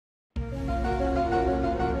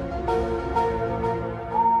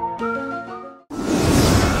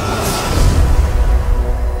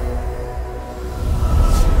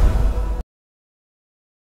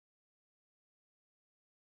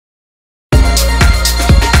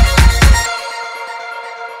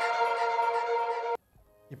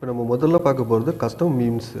இப்போ நம்ம முதல்ல பார்க்க போகிறது கஸ்டம்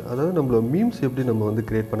மீம்ஸ். அதாவது நம்மள மீம்ஸ் எப்படி நம்ம வந்து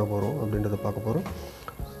கிரியேட் பண்ண போகிறோம் அப்படின்றத பார்க்க போகிறோம்.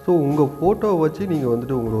 ஸோ உங்கள் ஃபோட்டோவை வச்சு நீங்கள்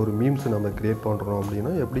வந்துட்டு உங்களோட ஒரு மீம்ஸ் நம்ம கிரியேட் பண்ணுறோம்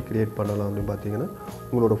அப்படின்னா எப்படி கிரியேட் பண்ணலாம் அப்படின்னு பார்த்தீங்கன்னா,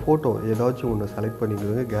 உங்களோட ஃபோட்டோ ஏதாச்சும் ஒன்று செலக்ட்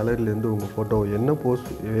பண்ணிக்கோங்க. கேலரியிலேருந்து உங்கள் ஃபோட்டோ என்ன போஸ்ட்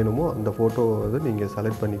வேணுமோ அந்த ஃபோட்டோவை வந்து நீங்கள்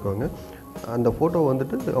செலக்ட் பண்ணிக்கோங்க. அந்த ஃபோட்டோ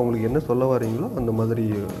வந்துட்டு அவங்களுக்கு என்ன சொல்ல வரீங்களோ அந்த மாதிரி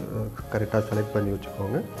கரெக்டாக செலக்ட் பண்ணி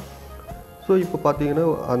வச்சுக்கோங்க. ஸோ இப்போ பார்த்தீங்கன்னா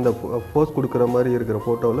அந்த போஸ்ட் கொடுக்குற மாதிரி இருக்கிற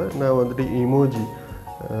ஃபோட்டோவில் நான் வந்துட்டு இமோஜி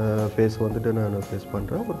ஃபேஸ் வந்துட்டு நான் ஃபேஸ்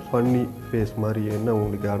பண்ணுறேன். ஒரு ஃபன்னி ஃபேஸ் மாதிரி என்ன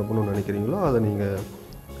உங்களுக்கு அனுப்பணும்னு நினைக்கிறீங்களோ அதை நீங்கள்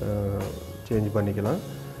சேஞ்ச் பண்ணிக்கலாம்.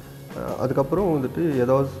 அதுக்கப்புறம் வந்துட்டு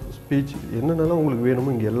ஏதாவது ஸ்பீச் என்னென்னலாம் உங்களுக்கு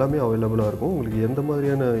வேணுமோ இங்கே எல்லாமே அவைலபிளாக இருக்கும். உங்களுக்கு எந்த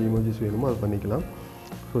மாதிரியான இமோஜிஸ் வேணுமோ அதை பண்ணிக்கலாம்.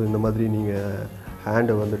 ஸோ இந்த மாதிரி நீங்கள்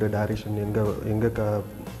ஹேண்டை வந்துட்டு டைரெக்ஷன் எங்கே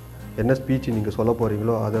என்ன ஸ்பீச் நீங்கள் சொல்ல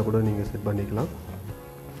போகிறீங்களோ அதை கூட நீங்கள் செட் பண்ணிக்கலாம்.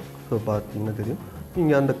 ஸோ பார்த்தீங்கன்னா தெரியும்.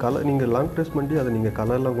 நீங்கள் அந்த கலர் நீங்கள் லாங் ப்ரெஸ் பண்ணி அதை நீங்கள்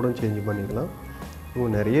கலர்லாம் கூட சேஞ்ச் பண்ணிக்கலாம். ஸோ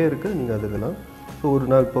நிறைய இருக்குது நீங்கள் அதுக்கெல்லாம். ஸோ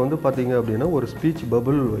நான் இப்போ வந்து பார்த்தீங்க அப்படின்னா ஒரு ஸ்பீச்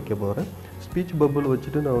பபுள் வைக்க போகிறேன். ஸ்பீச் பபுள்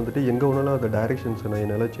வச்சுட்டு நான் வந்துட்டு எங்கே வேணாலும் அந்த டைரெக்ஷன்ஸை நான்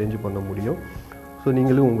என்னால் சேஞ்ச் பண்ண முடியும். ஸோ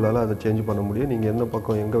நீங்களும் உங்களால் அதை சேஞ்ச் பண்ண முடியும். நீங்கள் எந்த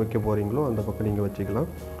பக்கம் எங்கே வைக்க போகிறீங்களோ அந்த பக்கம் நீங்கள் வச்சுக்கலாம்.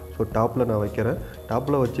 ஸோ டாப்பில் நான் வைக்கிறேன்.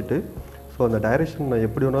 டாப்பில் வச்சுட்டு ஸோ அந்த டைரெக்ஷன் நான்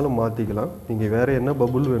எப்படி வேணாலும் மாற்றிக்கலாம். நீங்கள் வேறு என்ன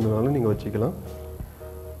பபுள் வேணுனாலும் நீங்கள் வச்சுக்கலாம்.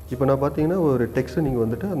 இப்போ நான் பார்த்தீங்கன்னா ஒரு டெக்ஸ்ட்டை நீங்கள்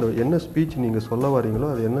வந்துட்டு அந்த என்ன ஸ்பீச் நீங்கள் சொல்ல வரீங்களோ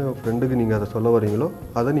அது என்ன ஃப்ரெண்டுக்கு நீங்கள் அதை சொல்ல வரீங்களோ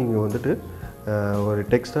அதை நீங்கள் வந்துட்டு ஒரு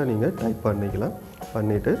டெக்ஸ்ட்டாக நீங்கள் டைப் பண்ணிக்கலாம்.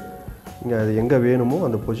 பண்ணிவிட்டு நீங்கள் அது எங்கே வேணுமோ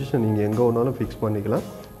அந்த பொசிஷன் நீங்கள் எங்கே வேணாலும் ஃபிக்ஸ் பண்ணிக்கலாம்.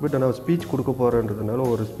 பட் நான் ஸ்பீச் கொடுக்க போகிறேன்றதுனால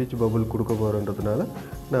ஒரு ஸ்பீச் பபுள் கொடுக்க போகிறேன்றதுனால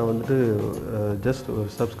நான் வந்துட்டு ஜஸ்ட் ஒரு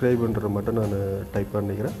சப்ஸ்கிரைப்ன்றதை மட்டும் நான் டைப்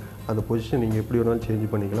பண்ணிக்கிறேன். அந்த பொசிஷன் நீங்கள் எப்படி வேணாலும் சேஞ்ச்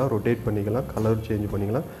பண்ணிக்கலாம், ரொட்டேட் பண்ணிக்கலாம், கலர் சேஞ்ச்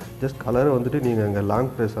பண்ணிக்கலாம். ஜஸ்ட் கலரை வந்துட்டு நீங்கள் அங்கே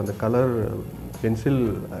லாங் ப்ரெஸ் அந்த கலர் பென்சில்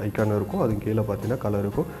ஐக்கான் இருக்கும், அது கீழே பார்த்தீங்கன்னா கலர்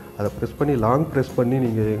இருக்கும். அதை ப்ரெஸ் பண்ணி லாங் ப்ரெஸ் பண்ணி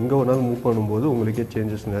நீங்கள் எங்கே வேணாலும் மூவ் பண்ணும்போது உங்களுக்கே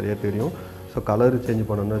சேஞ்சஸ் நிறைய தெரியும். ஸோ கலர் சேஞ்ச்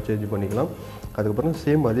பண்ணணும்னா சேஞ்ச் பண்ணிக்கலாம். அதுக்கப்புறம்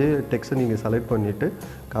சேம் அதே டெக்ஸ்ட்டை நீங்கள் செலக்ட் பண்ணிவிட்டு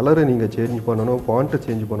கலரை நீங்கள் சேஞ்ச் பண்ணணும், ஃபாண்ட்டை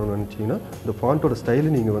சேஞ்ச் பண்ணணும்னு நினச்சிங்கன்னா இந்த ஃபாண்ட்டோட ஸ்டைலு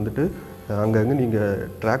நீங்கள் வந்துட்டு அங்கங்கே நீங்கள்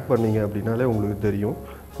ட்ராக் பண்ணிங்க அப்படின்னாலே உங்களுக்கு தெரியும்.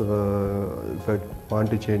 ஸோ இப்போ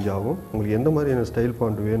ஃபாண்ட்டு சேஞ்ச் ஆகும். உங்களுக்கு எந்த மாதிரியான ஸ்டைல்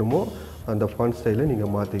ஃபாண்ட் வேணுமோ அந்த ஃபாண்ட் ஸ்டைலை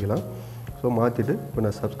நீங்கள் மாற்றிக்கலாம். ஸோ மாற்றிட்டு இப்போ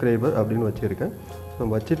நான் சப்ஸ்கிரைபர் அப்படின்னு வச்சுருக்கேன். ஸோ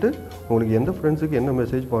வச்சுட்டு உங்களுக்கு எந்த ஃப்ரெண்ட்ஸுக்கு என்ன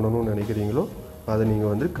மெசேஜ் பண்ணணும்னு நினைக்கிறீங்களோ அதை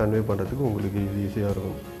நீங்கள் வந்து கன்வே பண்ணுறதுக்கு உங்களுக்கு ஈஸியாக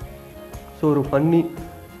இருக்கும். ஸோ ஒரு ஃபன்னி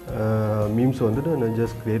மீம்ஸ் வந்துட்டு நான்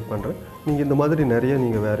ஜஸ்ட் க்ரியேட் பண்ணுறேன். நீங்கள் இந்த மாதிரி நிறைய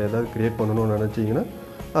நீங்கள் வேறு ஏதாவது க்ரியேட் பண்ணணும்னு நினச்சிங்கன்னா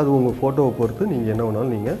அது உங்கள் ஃபோட்டோவை பொறுத்து நீங்கள் என்ன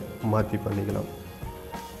வேணாலும் நீங்கள் மாற்றி பண்ணிக்கலாம்.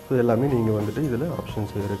 ஸோ எல்லாமே நீங்கள் வந்துட்டு இதில்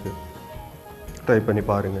ஆப்ஷன்ஸ் இருக்குது. ட்ரை பண்ணி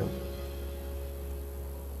பாருங்கள்.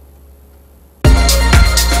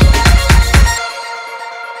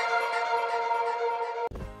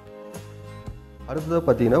 அடுத்ததாக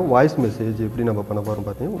பார்த்தீங்கன்னா வாய்ஸ் மெசேஜ் எப்படி நம்ம பண்ண போகிறோம்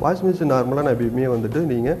பார்த்தீங்கன்னா, வாய்ஸ் மெசேஜ் நார்மலாக நான் எப்பயுமே வந்துட்டு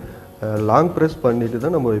நீங்கள் லாங் ப்ரெஸ் பண்ணிவிட்டு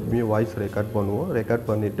தான் நம்ம எப்பயுமே வாய்ஸ் ரெக்கார்ட் பண்ணுவோம். ரெக்கார்ட்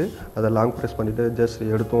பண்ணிவிட்டு அதை லாங் ப்ரெஸ் பண்ணிவிட்டு ஜஸ்ட்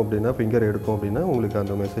எடுத்தோம் அப்படின்னா ஃபிங்கர் எடுத்தோம் அப்படின்னா உங்களுக்கு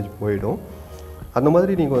அந்த மெசேஜ் போயிடும். அந்த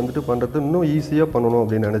மாதிரி நீங்கள் வந்துட்டு பண்ணுறது இன்னும் ஈஸியாக பண்ணணும்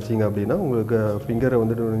அப்படின்னு நினச்சிங்க அப்படின்னா உங்களுக்கு ஃபிங்கரை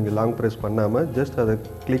வந்துட்டு நீங்கள் லாங் ப்ரெஸ் பண்ணாமல் ஜஸ்ட் அதை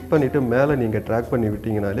கிளிக் பண்ணிவிட்டு மேலே நீங்கள் ட்ராக் பண்ணி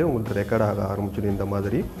விட்டிங்கனாலே உங்களுக்கு ரெக்கார்ட் ஆக ஆரம்பிச்சிடும். இந்த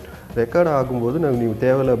மாதிரி ரெக்கார்ட் ஆகும்போது நீங்கள்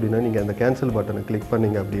தேவையில்லை அப்படின்னா நீங்கள் அந்த கேன்சல் பட்டனை கிளிக்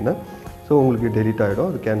பண்ணிங்க அப்படின்னா ஸோ உங்களுக்கு டெலிட் ஆகிடும்,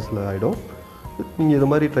 அது கேன்சல் ஆகிடும். நீங்கள் இது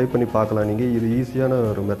மாதிரி ட்ரை பண்ணி பார்க்கலாம். நீங்கள் இது ஈஸியான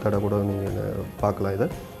ஒரு மெத்தடை கூட நீங்கள் பார்க்கலாம். இதை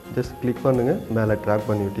ஜஸ்ட் கிளிக் பண்ணுங்கள், மேலே ட்ராக்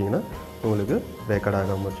பண்ணி விட்டிங்கன்னா உங்களுக்கு ரெக்கார்ட்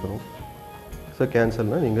ஆக ஆரம்பிச்சிடும். ஸோ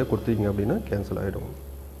கேன்சல்னால் நீங்கள் கொடுத்தீங்க அப்படின்னா கேன்சல் ஆகிடும்.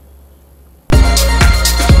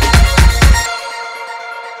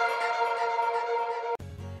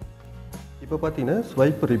 இப்போ பார்த்தீங்கன்னா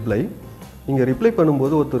ஸ்வைப் ரிப்ளை. நீங்கள் ரிப்ளை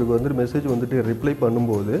பண்ணும்போது ஒருத்தருக்கு வந்துட்டு மெசேஜ் வந்துட்டு ரிப்ளை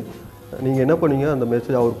பண்ணும்போது நீங்கள் என்ன பண்ணீங்க, அந்த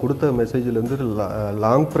மெசேஜ் அவர் கொடுத்த மெசேஜ்லேருந்து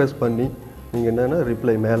லாங் ப்ரெஸ் பண்ணி நீங்கள் என்னென்னா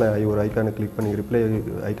ரிப்ளை மேலே ஒரு ஐக்கானை கிளிக் பண்ணி ரிப்ளை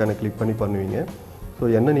ஐக்கானை கிளிக் பண்ணி பண்ணுவீங்க. ஸோ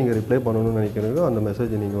என்ன நீங்கள் ரிப்ளை பண்ணணும்னு நினைக்கிறீங்களோ அந்த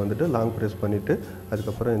மெசேஜை நீங்கள் வந்துட்டு லாங் ப்ரெஸ் பண்ணிவிட்டு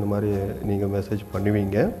அதுக்கப்புறம் இந்த மாதிரி நீங்கள் மெசேஜ்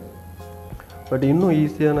பண்ணுவீங்க. பட் இன்னும்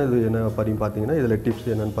ஈஸியான இது என்ன பார்த்தீங்கன்னா இதில் டிப்ஸ்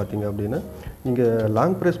என்னென்னு பார்த்தீங்க அப்படின்னா, நீங்கள்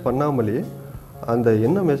லாங் ப்ரெஸ் பண்ணாமலே அந்த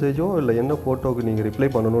என்ன மெசேஜோ இல்லை என்ன ஃபோட்டோவுக்கு நீங்கள் ரிப்ளை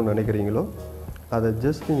பண்ணணும்னு நினைக்கிறீங்களோ அதை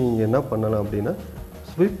ஜஸ்ட் நீங்கள் என்ன பண்ணலாம் அப்படின்னா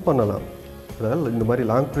ஸ்விப் பண்ணலாம். அதாவது இந்த மாதிரி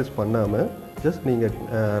லாங் ப்ரெஸ் பண்ணாமல் ஜஸ்ட் நீங்கள்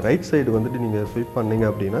ரைட் சைடு வந்துட்டு நீங்கள் ஸ்விப் பண்ணிங்க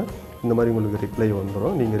அப்படின்னா இந்த மாதிரி உங்களுக்கு ரிப்ளை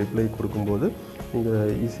வந்துடும். நீங்கள் ரிப்ளை கொடுக்கும்போது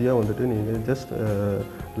நீங்கள் ஈஸியாக வந்துட்டு நீங்கள் ஜஸ்ட்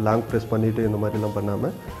லாங் ப்ரெஸ் பண்ணிவிட்டு இந்த மாதிரிலாம்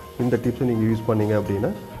பண்ணாமல் இந்த டிப்ஸை நீங்கள் யூஸ் பண்ணிங்க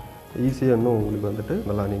அப்படின்னா ஈஸியாக இன்னும் உங்களுக்கு வந்துட்டு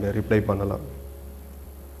நல்லா நீங்கள் ரிப்ளை பண்ணலாம்.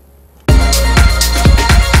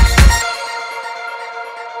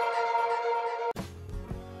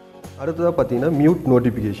 அடுத்ததாக பார்த்தீங்கன்னா மியூட்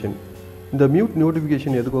நோட்டிஃபிகேஷன். இந்த மியூட்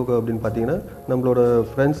நோட்டிஃபிகேஷன் எதுக்காக அப்படின்னு பார்த்தீங்கன்னா, நம்மளோட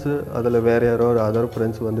ஃப்ரெண்ட்ஸு அதில் வேறு யாரோ அதர்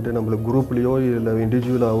ஃப்ரெண்ட்ஸ் வந்துட்டு நம்மளுக்கு குரூப்லேயோ இல்லை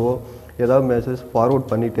இண்டிவிஜுவலாகவோ ஏதாவது மெசேஜ் ஃபார்வர்ட்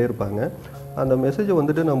பண்ணிகிட்டே இருப்பாங்க. அந்த மெசேஜை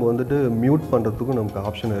வந்துட்டு நம்ம வந்துட்டு மியூட் பண்ணுறதுக்கும் நமக்கு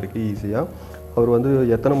ஆப்ஷன் இருக்குது ஈஸியாக. அவர் வந்து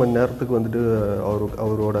எத்தனை மணி நேரத்துக்கு வந்துட்டு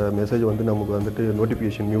அவரோட மெசேஜ் வந்து நமக்கு வந்துட்டு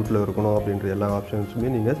நோட்டிஃபிகேஷன் மியூட்டில் இருக்கணும் அப்படின்ற எல்லா ஆப்ஷன்ஸுமே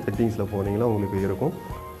நீங்கள் செட்டிங்ஸில் போனீங்கன்னா உங்களுக்கு இருக்கும்.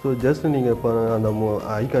 ஸோ ஜஸ்ட் நீங்கள் இப்போ அந்த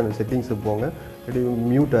ஐக்கான் செட்டிங்ஸுக்கு போங்க,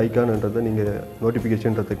 மியூட் ஐக்கான்ன்றதை நீங்கள்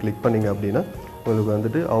நோட்டிஃபிகேஷன்றதை கிளிக் பண்ணிங்க அப்படின்னா உங்களுக்கு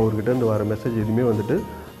வந்துட்டு அவர்கிட்டேருந்து வர மெசேஜ் எதுவுமே வந்துட்டு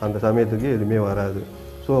அந்த சமயத்துக்கு எதுவுமே வராது.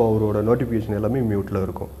 ஸோ அவரோட நோட்டிஃபிகேஷன் எல்லாமே மியூட்டில்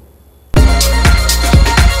இருக்கும்.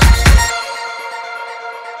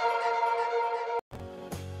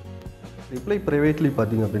 ரிப்ளை ப்ரைவேட்லி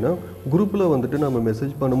பார்த்திங்க அப்படின்னா குரூப்பில் வந்துட்டு நம்ம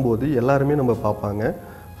மெசேஜ் பண்ணும்போது எல்லாருமே நம்ம பார்ப்பாங்க.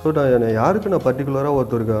 ஸோ நான் யாருக்கு நான் பர்டிகுலராக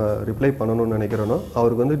ஒருத்தருக்கு ரிப்ளை பண்ணணும்னு நினைக்கிறேனோ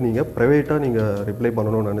அவருக்கு வந்து நீங்கள் ப்ரைவேட்டாக நீங்கள் ரிப்ளை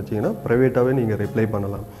பண்ணணும்னு நினச்சிங்கன்னா ப்ரைவேட்டாகவே நீங்கள் ரிப்ளை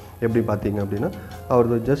பண்ணலாம். எப்படி பார்த்தீங்க அப்படின்னா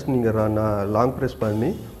அவருக்கு ஜஸ்ட் நீங்கள் லாங் ப்ரெஸ்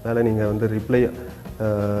பண்ணி மேலே நீங்கள் வந்து ரிப்ளை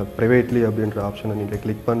ப்ரைவேட்லி அப்படின்ற ஆப்ஷனை நீங்கள்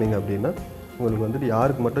கிளிக் பண்ணிங்க அப்படின்னா உங்களுக்கு வந்துட்டு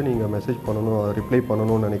யாருக்கு மட்டும் நீங்கள் மெசேஜ் பண்ணணும் ரிப்ளை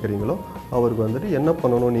பண்ணணும்னு நினைக்கிறீங்களோ அவருக்கு வந்துட்டு என்ன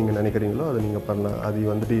பண்ணணும்னு நீங்கள் நினைக்கிறீங்களோ அதை நீங்கள் பண்ணலாம். அது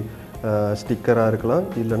வந்துட்டு ஸ்டிக்கராக இருக்கலாம்,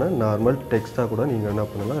 இல்லைனா நார்மல் டெக்ஸ்ட்டாக கூட நீங்கள் என்ன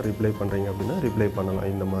பண்ணலாம், ரிப்ளை பண்ணுறீங்க அப்படின்னா ரிப்ளை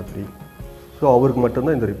பண்ணலாம் இந்த மாதிரி. ஸோ அவருக்கு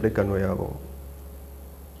மட்டும்தான் இந்த ரிப்ளை கன்வே ஆகும்.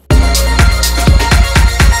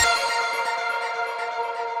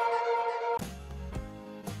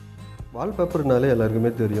 வால்பேப்பர்னாலே எல்லாருக்குமே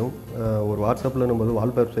தெரியும். ஒரு வாட்ஸ்அப்பில் நம்ம வந்து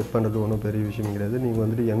வால்பேப்பர் செட் பண்ணுறது ஒன்றும் பெரிய விஷயம் கிடையாது. நீங்கள்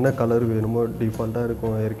வந்துட்டு என்ன கலர் வேணுமோ டிஃபால்ட்டாக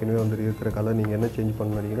இருக்கும், ஏற்கனவே வந்துட்டு இருக்கிற கலர் நீங்கள் என்ன சேஞ்ச்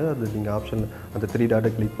பண்ணீங்கன்னா அது நீங்கள் ஆப்ஷன் அந்த 3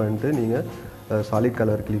 டாட்டை கிளிக் பண்ணிட்டு நீங்கள் சாலிட்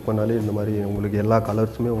கலர் கிளிக் பண்ணாலே இந்த மாதிரி உங்களுக்கு எல்லா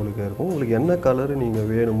கலர்ஸுமே உங்களுக்கு இருக்கும். உங்களுக்கு என்ன கலர் நீங்கள்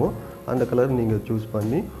வேணுமோ அந்த கலர் நீங்கள் சூஸ்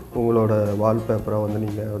பண்ணி உங்களோட வால்பேப்பராக வந்து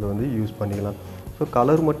நீங்கள் அதை வந்து யூஸ் பண்ணிக்கலாம். ஸோ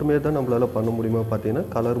கலர் மட்டுமே தான் நம்மளால் பண்ண முடியுமா பார்த்தீங்கன்னா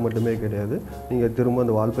கலர் மட்டுமே கிடையாது. நீங்கள் திரும்ப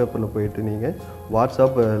அந்த வால்பேப்பரில் போயிட்டு நீங்கள்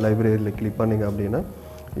வாட்ஸ்அப் லைப்ரரியில் கிளிக் பண்ணிங்க அப்படின்னா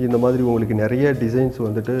இந்த மாதிரி உங்களுக்கு நிறைய டிசைன்ஸ்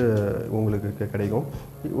வந்துட்டு உங்களுக்கு கிடைக்கும்.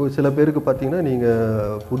 சில பேருக்கு பார்த்தீங்கன்னா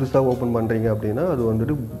நீங்கள் புதுசாக ஓப்பன் பண்ணுறீங்க அப்படின்னா அது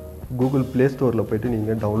வந்துட்டு கூகுள் ப்ளே ஸ்டோரில் போய்ட்டு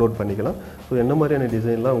நீங்கள் டவுன்லோட் பண்ணிக்கலாம். ஸோ என்ன மாதிரியான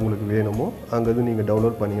டிசைன்லாம் உங்களுக்கு வேணுமோ அங்கேருந்து நீங்கள்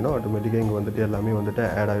டவுன்லோட் பண்ணிங்கன்னா ஆட்டோமேட்டிக்காக இங்கே வந்துட்டு எல்லாமே வந்துட்டு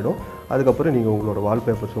ஆட் ஆகிடும். அதுக்கப்புறம் நீங்கள் உங்களோட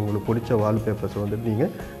வால்பேப்பர்ஸ் உங்களுக்கு பிடிச்ச வால்பேப்பர்ஸ் வந்துட்டு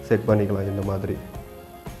நீங்கள் செட் பண்ணிக்கலாம் இந்த மாதிரி.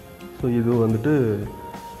 ஸோ இது வந்துட்டு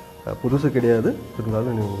புதுசு கிடையாது,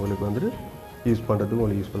 இருந்தாலும் நீங்கள் உங்களுக்கு வந்துட்டு யூஸ் பண்ணுறதுக்கு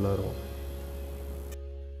உங்களுக்கு யூஸ்ஃபுல்லாக இருக்கும்.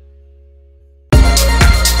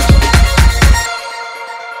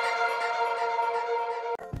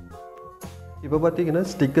 இப்போ பார்த்தீங்கன்னா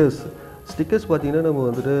ஸ்டிக்கர்ஸ் பார்த்தீங்கன்னா நம்ம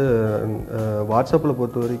வந்துட்டு வாட்ஸ்அப்பில்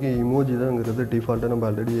பொறுத்த வரைக்கும் இமோஜி தான்ங்கிறது டிஃபால்ட்டாக நம்ம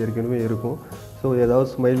ஆல்ரெடி ஏற்கனவே இருக்கும். ஸோ ஏதாவது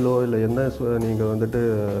ஸ்மைலோ இல்லை என்ன நீங்கள் வந்துட்டு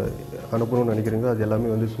அனுப்பணும்னு நினைக்கிறீங்களோ அது எல்லாமே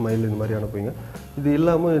வந்து ஸ்மைல் இந்த மாதிரி அனுப்புவீங்க. இது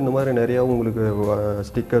இல்லாமல் இந்த மாதிரி நிறையா உங்களுக்கு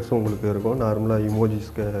ஸ்டிக்கர்ஸும் உங்களுக்கு இருக்கும். நார்மலாக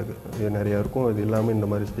இமோஜிஸ்க்கு நிறையா இருக்கும். இது இல்லாமல் இந்த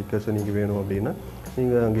மாதிரி ஸ்டிக்கர்ஸை நீங்கள் வேணும் அப்படின்னா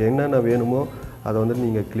நீங்கள் அங்கே என்னென்ன வேணுமோ அதை வந்துட்டு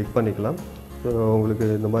நீங்கள் கிளிக் பண்ணிக்கலாம். உங்களுக்கு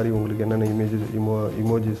இந்த மாதிரி உங்களுக்கு என்னென்ன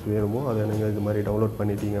இமோஜிஸ் வேணுமோ அதை நீங்கள் இது மாதிரி டவுன்லோட்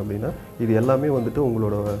பண்ணிட்டீங்க அப்படின்னா இது எல்லாமே வந்துட்டு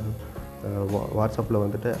உங்களோட வாட்ஸ்அப்பில்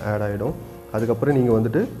வந்துட்டு ஆட் ஆகிடும். அதுக்கப்புறம் நீங்கள்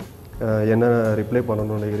வந்துட்டு என்ன ரிப்ளை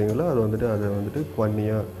பண்ணணும்னு நினைக்கிறீங்களோ அதை வந்துட்டு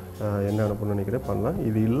பண்ணியாக என்ன அனுப்பணும்னு நினைக்கிறேன் பண்ணலாம்.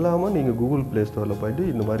 இது இல்லாமல் நீங்கள் கூகுள் ப்ளே ஸ்டோரில் போய்ட்டு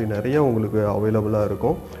இந்த மாதிரி நிறையா உங்களுக்கு அவைலபிளாக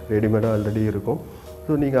இருக்கும், ரெடிமேடாக ஆல்ரெடி இருக்கும்.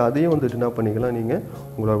 ஸோ நீங்கள் அதையும் வந்துட்டு என்ன பண்ணிக்கலாம், நீங்கள்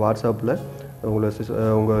உங்களோட வாட்ஸ்அப்பில்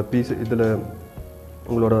உங்கள் பிசி இதில்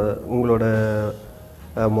உங்களோட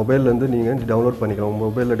மொபைல்லேருந்து நீங்கள் டவுன்லோட் பண்ணிக்கலாம். உங்கள்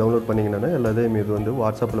மொபைலில் டவுன்லோட் பண்ணிங்கன்னா எல்லாத்தையும் இது வந்து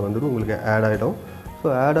வாட்ஸ்அப்பில் வந்துட்டு உங்களுக்கு ஆட் ஆகிடும். ஸோ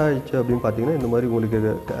ஆட் ஆகிடுச்சு அப்படின்னு பார்த்தீங்கன்னா இந்த மாதிரி உங்களுக்கு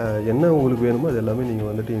என்ன உங்களுக்கு வேணுமோ அது எல்லாமே நீங்கள்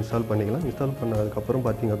வந்துட்டு இன்ஸ்டால் பண்ணிக்கலாம். இன்ஸ்டால் பண்ணதுக்கப்புறம்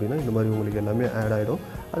பார்த்தீங்க அப்படின்னா இந்த மாதிரி உங்களுக்கு எல்லாமே ஆட் ஆகிடும்.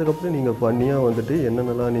 அதுக்கப்புறம் நீங்கள் பண்ணியாக வந்துட்டு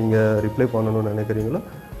என்னென்னலாம் நீங்கள் ரிப்ளை பண்ணணும்னு நினைக்கிறீங்களோ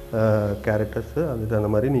கேரக்டர்ஸு அதுக்கு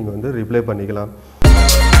அந்த மாதிரி நீங்கள் வந்து ரிப்ளை பண்ணிக்கலாம்.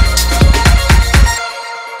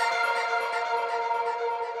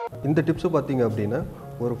 இந்த டிப்ஸு பார்த்தீங்க அப்படின்னா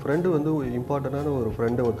ஒரு ஃப்ரெண்டு வந்து இம்பார்ட்டண்டான ஒரு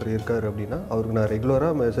ஃப்ரெண்டு ஒருத்தர் இருக்கார் அப்படின்னா அவருக்கு நான்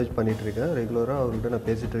ரெகுலராக மெசேஜ் பண்ணிகிட்ருக்கேன், ரெகுலராக அவர்கிட்ட நான்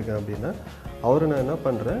பேசிகிட்டு இருக்கேன் அப்படின்னா அவரை நான் என்ன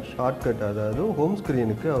பண்ணுறேன், ஷார்ட்கட் அதாவது ஹோம்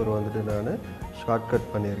ஸ்க்ரீனுக்கு அவர் வந்துட்டு நான் ஷார்ட்கட்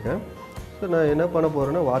பண்ணியிருக்கேன். ஸோ நான் என்ன பண்ண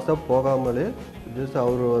போகிறேன்னா வாட்ஸ்அப் போகாமலே ஜஸ்ட்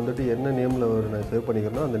அவர் வந்துட்டு என்ன நேமில் அவர் நான் சேவ்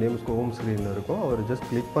பண்ணிக்கிறேனோ அந்த நேம்ஸ்க்கு ஹோம் ஸ்க்ரீனில் இருக்கும். அவர் ஜஸ்ட்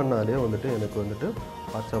கிளிக் பண்ணாலே வந்துட்டு எனக்கு வந்துட்டு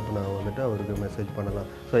வாட்ஸ்அப் நான் வந்துட்டு அவருக்கு மெசேஜ் பண்ணலாம்.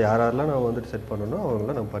 ஸோ யாரெல்லாம் நான் வந்துட்டு செட் பண்ணணும்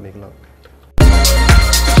அவங்களாம் நான் பண்ணிக்கலாம்.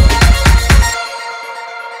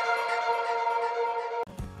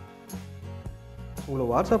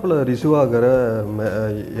 உங்களுக்கு வாட்ஸ்அப்பில் ரிசீவ் ஆகிற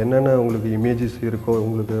என்னென்ன உங்களுக்கு இமேஜஸ் இருக்கோ,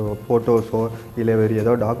 உங்களுக்கு ஃபோட்டோஸோ இல்லை வேறு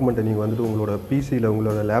ஏதோ டாக்குமெண்ட்டை நீங்கள் வந்துட்டு உங்களோட பிசியில்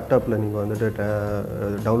உங்களோட லேப்டாப்பில் நீங்கள் வந்துட்டு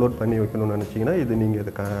டவுன்லோட் பண்ணி வைக்கணும்னு நினச்சிங்கன்னா இது நீங்கள்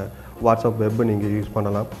இது வாட்ஸ்அப் வெப்பை நீங்கள் யூஸ்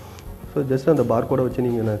பண்ணலாம். ஸோ ஜஸ்ட் அந்த பார்கோடை வச்சு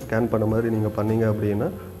நீங்கள் ஸ்கேன் பண்ண மாதிரி நீங்கள் பண்ணீங்க அப்படின்னா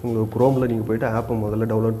உங்களுக்கு குரோமில் நீங்கள் போய்ட்டு ஆப்பை முதல்ல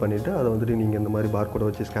டவுன்லோட் பண்ணிவிட்டு அதை வந்துட்டு நீங்கள் இந்த மாதிரி பார்கோடை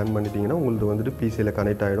வச்சு ஸ்கேன் பண்ணிட்டீங்கன்னா உங்களுக்கு வந்துட்டு பிசியில்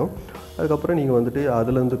கனெக்ட் ஆகிடும். அதுக்கப்புறம் நீங்கள் வந்துட்டு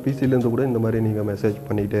அதுலேருந்து பிசிலேருந்து கூட இந்த மாதிரி நீங்கள் மெசேஜ்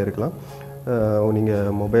பண்ணிக்கிட்டே இருக்கலாம்.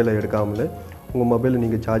 நீங்கள் மொபைலை எடுக்காமலே உங்கள் மொபைலில்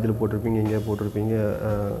நீங்கள் சார்ஜில் போட்டிருப்பீங்க, எங்கேயா போட்டிருப்பீங்க.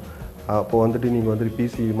 அப்போ வந்துட்டு நீங்கள் வந்துட்டு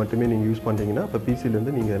பிசி மட்டுமே நீங்கள் யூஸ் பண்ணுறீங்கன்னா அப்போ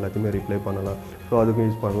பிசிலேருந்து நீங்கள் எல்லாத்தையுமே ரிப்ளை பண்ணலாம். ஸோ அதுக்கும்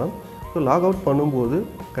யூஸ் பண்ணலாம். ஸோ லாக் அவுட் பண்ணும்போது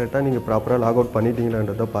கரெக்டாக நீங்கள் ப்ராப்பராக லாக் அவுட்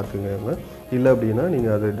பண்ணிட்டீங்களான்றதை பார்த்துக்கங்க. இல்லை அப்படின்னா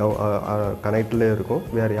நீங்கள் அது கனெக்ட்லேயே இருக்கும்,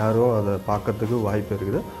 வேறு யாரும் அதை பார்க்கறதுக்கு வாய்ப்பு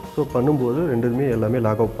இருக்குது. ஸோ பண்ணும்போது ரெண்டுமே எல்லாமே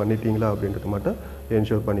லாக் அவுட் பண்ணிட்டீங்களா அப்படின்றது மட்டும்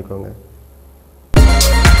என்ஷூர் பண்ணிக்கோங்க.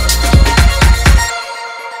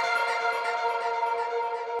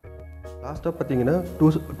 லாஸ்ட்டாக பார்த்தீங்கன்னா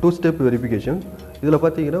டூ ஸ்டெப் வெரிஃபிகேஷன். இதில்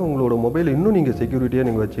பார்த்தீங்கன்னா உங்களோட மொபைல் இன்னும் நீங்கள் செக்யூரிட்டியாக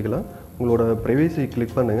நீங்கள் வச்சுக்கலாம். உங்களோட ப்ரைவேசி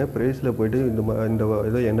கிளிக் பண்ணுங்கள். ப்ரைவேசியில் போய்ட்டு இந்த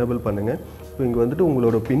இதை எனேபிள் பண்ணுங்கள். இப்போ இங்கே வந்துட்டு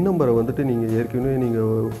உங்களோட பின் நம்பரை வந்துட்டு நீங்கள் ஏற்கனவே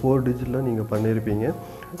நீங்கள் 4 டிஜிட்டில் நீங்கள் பண்ணியிருப்பீங்க.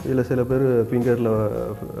 இதில் சில பேர் ஃபிங்கரில்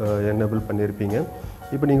எனேபிள் பண்ணியிருப்பீங்க.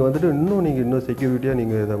 இப்போ நீங்கள் வந்துட்டு இன்னும் செக்யூரிட்டியாக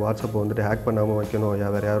நீங்கள் இதை வாட்ஸ்அப்பை வந்துட்டு ஹேக் பண்ணாமல் வைக்கணும்,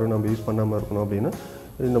 வேறு யாரும் நம்ம யூஸ் பண்ணாமல் இருக்கணும் அப்படின்னா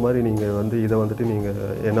இந்த மாதிரி நீங்கள் இதை வந்துட்டு நீங்கள்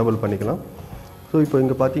எனேபிள் பண்ணிக்கலாம். ஸோ இப்போ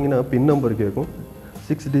இங்கே பார்த்தீங்கன்னா பின் நம்பர் கேட்கும்.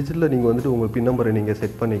 6 டிஜிட்டில் நீங்கள் வந்துட்டு உங்கள் பின் நம்பரை நீங்கள்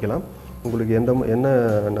செட் பண்ணிக்கலாம். உங்களுக்கு என்ன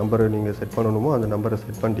நம்பரை நீங்கள் செட் பண்ணணுமோ அந்த நம்பரை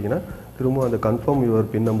செட் பண்ணிட்டீங்கன்னா திரும்ப அந்த கன்ஃபார்ம் யுவர்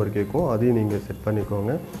பின் நம்பர் கேட்கும், அதையும் நீங்கள் செட்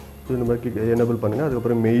பண்ணிக்கோங்க. ஸோ இந்த மாதிரி எனேபிள் பண்ணுங்கள்.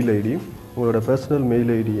 அதுக்கப்புறம் மெயில் ஐடி, உங்களோட பர்சனல்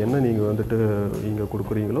மெயில் ஐடி என்ன நீங்கள் வந்துட்டு இங்கே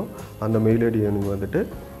கொடுக்குறீங்களோ அந்த மெயில் ஐடியை நீங்கள் வந்துட்டு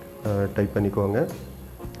டைப் பண்ணிக்கோங்க.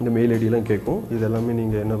 இந்த மெயில் ஐடியெலாம் கேட்கும், இதெல்லாமே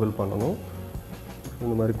நீங்கள் எனேபிள் பண்ணணும்.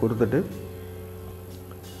 இந்த மாதிரி கொடுத்துட்டு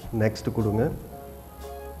நெக்ஸ்ட்டு கொடுங்க.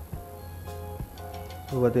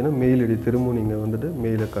 இப்போ பார்த்தீங்கன்னா மெயில் ஐடி திரும்ப நீங்கள் வந்துட்டு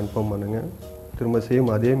மெயிலை கன்ஃபார்ம் பண்ணுங்கள். திரும்ப சேம்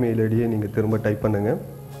அதே மெயில் ஐடியை நீங்கள் திரும்ப டைப் பண்ணுங்கள்.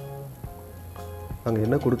 அங்கே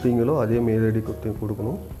என்ன கொடுத்தீங்களோ அதே மெயில் ஐடி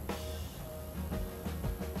கொடுக்கணும்.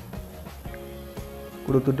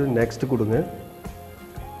 கொடுத்துட்டு நெக்ஸ்ட்டு கொடுங்க.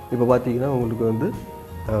 இப்போ பார்த்தீங்கன்னா உங்களுக்கு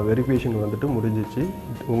வெரிஃபிகேஷன் வந்துட்டு முடிஞ்சிச்சு,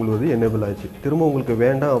 உங்களுக்கு எனேபிள் ஆயிடுச்சு. திரும்ப உங்களுக்கு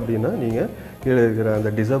வேண்டாம் அப்படின்னா நீங்கள் கீழே இருக்கிற அந்த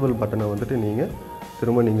டிசேபிள் பட்டனை வந்துட்டு நீங்கள்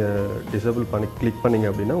திரும்ப நீங்கள் டிசேபிள் கிளிக் பண்ணிங்க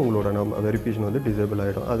அப்படின்னா உங்களோட வெரிஃபிகேஷன் டிசேபிள்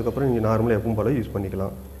ஆகிடும். அதுக்கப்புறம் நீங்கள் நார்மலாக எப்பவும் போல் யூஸ்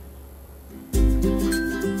பண்ணிக்கலாம்.